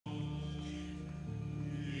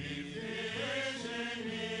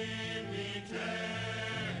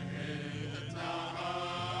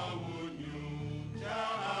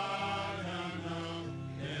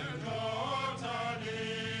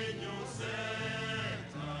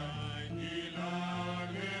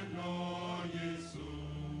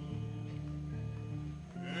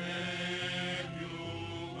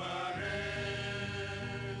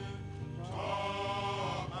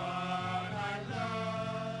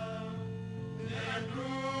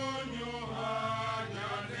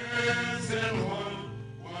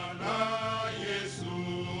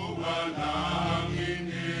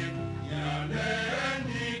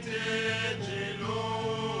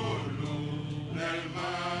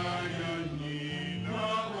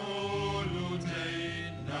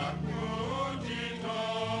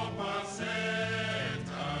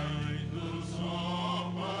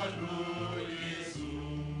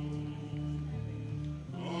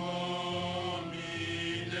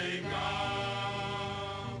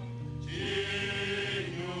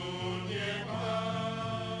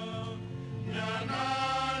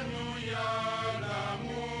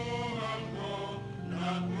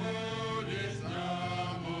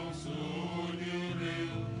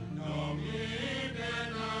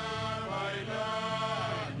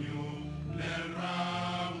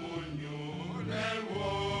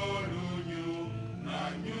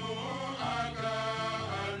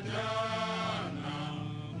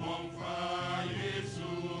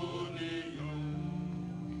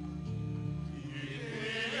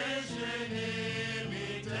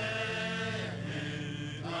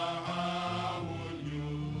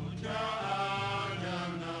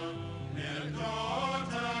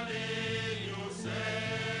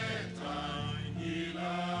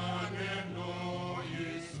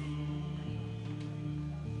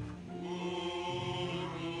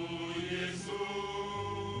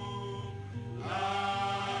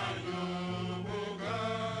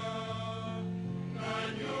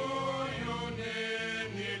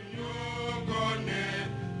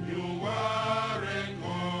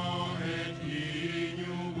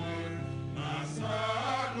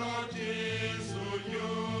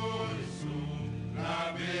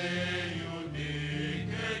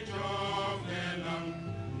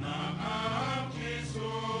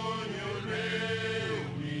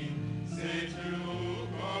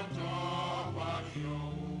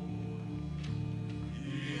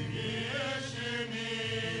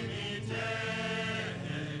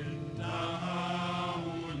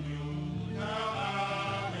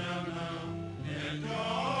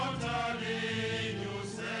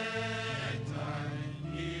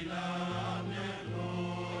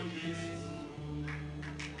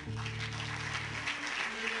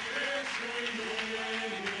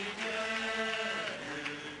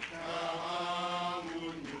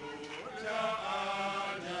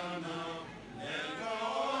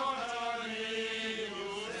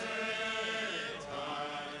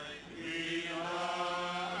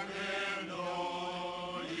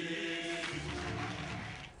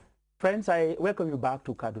Friends, I welcome you back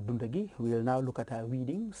to Kadu Dundagi. We will now look at our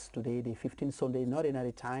readings. Today, the 15th Sunday in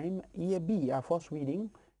Ordinary Time. Year B, our first reading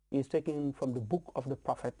is taken from the book of the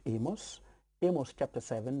prophet Amos, Amos chapter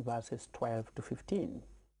 7, verses 12 to 15.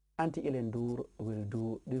 Auntie Elendur will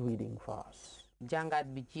do the reading for us. Jangat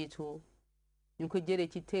bi jitu ñu ko jëre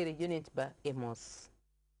ci téré yonent ba Amos.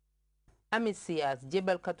 Amisias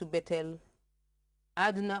jébal katu Betel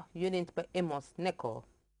aduna yonent ba Amos ne ko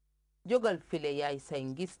jogal file yaay say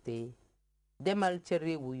ngiste demal ca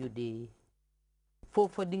réewu Yude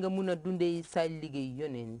foofa dinga muna dunde say liggéey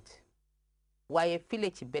yonent waaye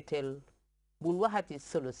file ci Betel bul waxati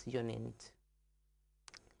solos yonent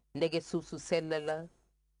ndege suuf su sell la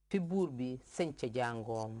fi buur bi senca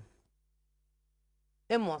jàngoom.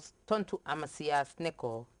 Amos tontu Amasias ne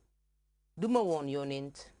ko duma woon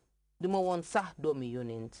yonent duma woon sax doomi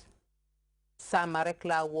yonent sama rek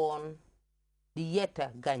laa woon di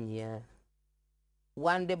yeta gàññe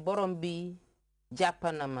wande borom bi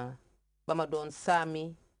jàppanama ba ma doon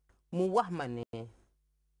saami mu wax ma ne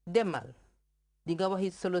demal di nga waxi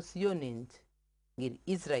solos yonent ngir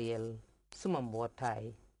Israel suma mbootaay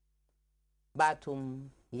baatum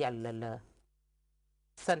yàlla la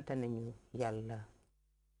sant nañu yàlla.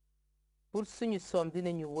 Pour suñu soom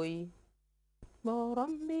dinañu woy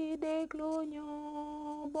borom bi déglu ñu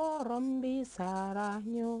borom bi sarax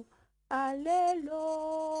ñu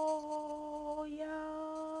Alleluia.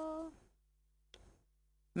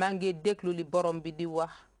 maa ngi déglu li borom bi di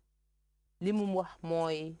wax li mu wax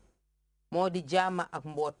moo di jaama ak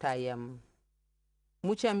mbootaayam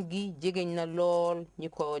muccam gi jegeñ na lool ñi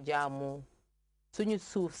ko jaamu suñu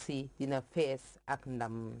suuf si dina fees ak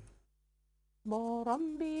ndam. Borom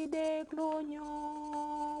bi déglu ñu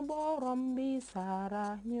borom bi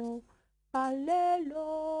sarax ñu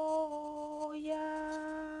Alleluia.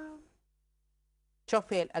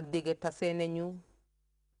 cofeel ak dégg tase nañu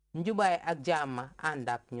njubaay ak jaama ànd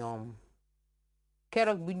ak ñoom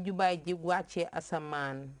keroog bi njubaay ji wàccee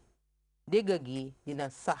asamaan dégg gi dina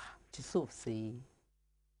sax ci suuf si.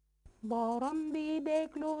 Borom bi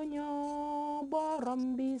déglu ñu borom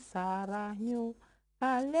bi sarax ñu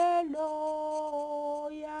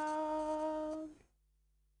Alleluia.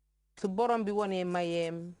 su borom bi wonee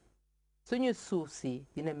mayeem suñu suuf si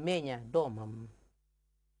dina meñña doomam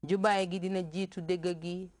njubaay gi dina jiitu dégg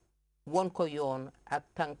gi won ko yoon ak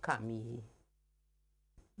tànkam yi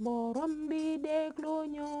borom bi déglu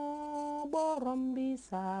ñu borom bi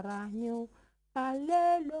sarax ñu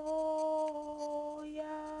hallelujah.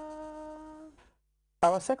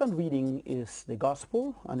 Our second reading is the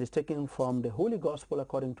Gospel and is taken from the Holy Gospel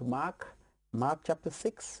according to Mark, Mark chapter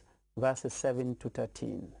 6, verses 7 to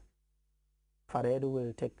 13. Father Edu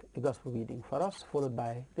will take the Gospel reading for us, followed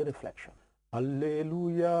by the reflection.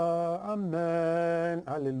 Hallelujah, amen,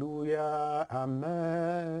 hallelujah,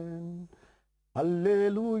 amen.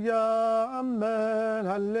 Hallelujah, amen,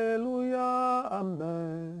 hallelujah,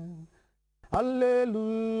 amen.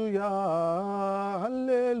 Hallelujah,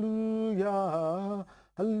 hallelujah,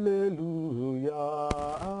 hallelujah,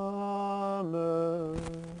 amen.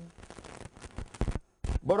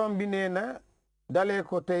 Borom bi nee na dalee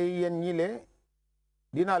ko tey yéen ñile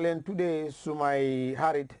dina leen tuddee sumay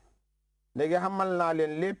xarit ndege xamal naa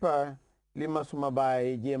leen lépp li ma suma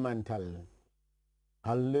baay jéemantal.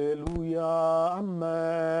 Hallelujah,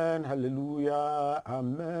 amen, hallelujah,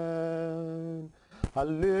 amen.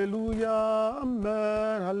 Hallelujah,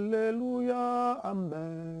 amen, hallelujah,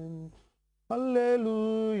 amen.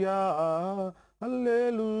 Hallelujah,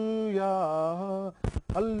 hallelujah,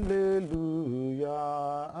 hallelujah,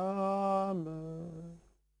 amen.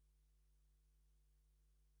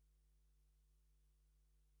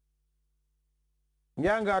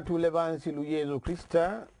 Nyanga tulevansilu Yesu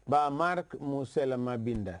Krista ba Mark musela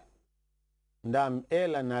mabinda ndam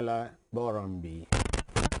ela nala borombi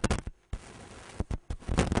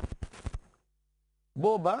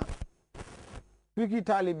boba fukki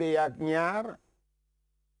taalibe yak ñaar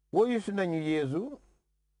woyusu nañu Yesu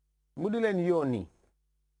mu di leen yónni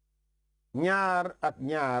ñaar ak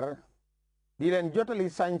ñaar di leen jotali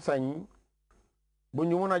sañ-sañ bu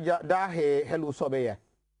ñu mën a daaxee xelu sobe ya.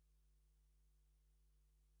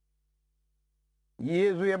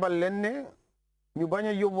 Yeesu yebal leen ne ñu bañ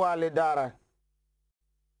a yóbbuwaale dara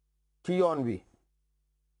ci yoon wi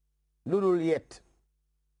lu dul yet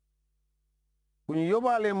bu ñu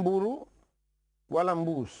yóbbaale mburu wala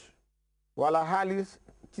mbuus wala xaalis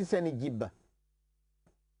ci seeni jibba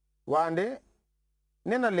wande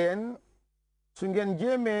nee na leen su ngeen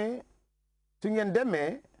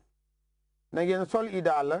demee na ngeen sol i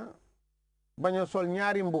daala bañ a sol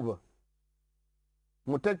ñaari mbuba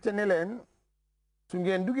mu teg ca ne leen su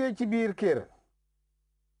ngeen duggee ci biir kër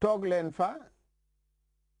toog leen fa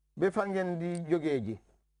ba fa ngeen di jógee ji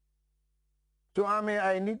su amee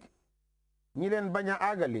ay nit ñi leen bañ a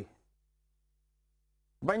àggali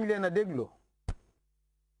bañ leen a déglu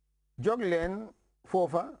jóg leen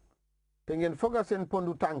foofa te ngeen foga seen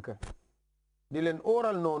pondu tànk di leen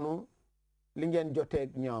óoral noonu li ngeen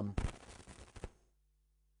joteeg ñoom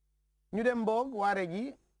ñu dem boog waare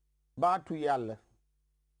ji baatu yàlla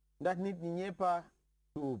ndax nit ñi ñéppa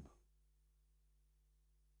tuub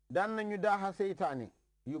daan nañu daaxa seytaane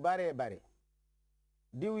yu baree bare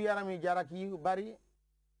diw yarami jarak yu bari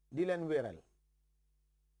di leen wéral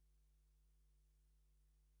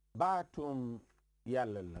baatum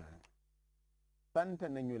yàlla la sant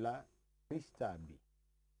nañu la Krista bi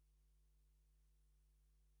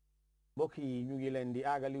mbokk yi ñu ngi leen di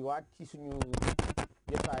àggali waat ci suñu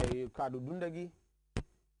jotaayu kaddu dunda gi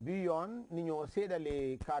bi yoon ni ñoo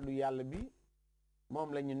séedale kaddu yàlla bi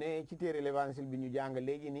moom la ñu ne ci téere l'évangile bi ñu jàng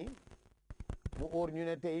léegi nii mu óor ñu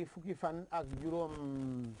ne tey fukki fan ak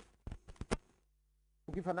juróom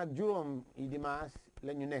yi dimanche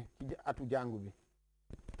la ñu ne ci atu jàngu bi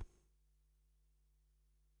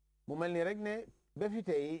mu mel ni rek ne ba fi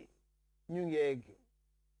tey ñu ngeeg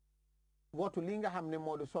wotu li nga xam ne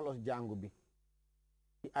moo di solos jàngu bi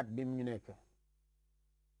ci at bi ñu nekk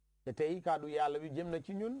te tey kaddu yàlla bi jëm na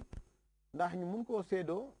ci ñun ndax ñu mun koo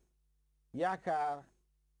séedoo yaakaar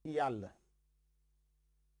ci yàlla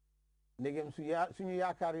ndegem suñu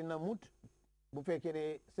yaakaar yi na mut bu fekkee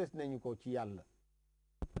ne sës nañu ko ci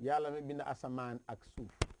yàlla mi bind asamaan ak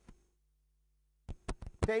suuf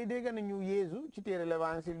tey dégg nañu Yeesu ci téere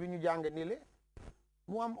l'évangile bi ñu jàng ni le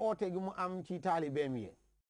mu am oote gi mu am ci taalibeem yi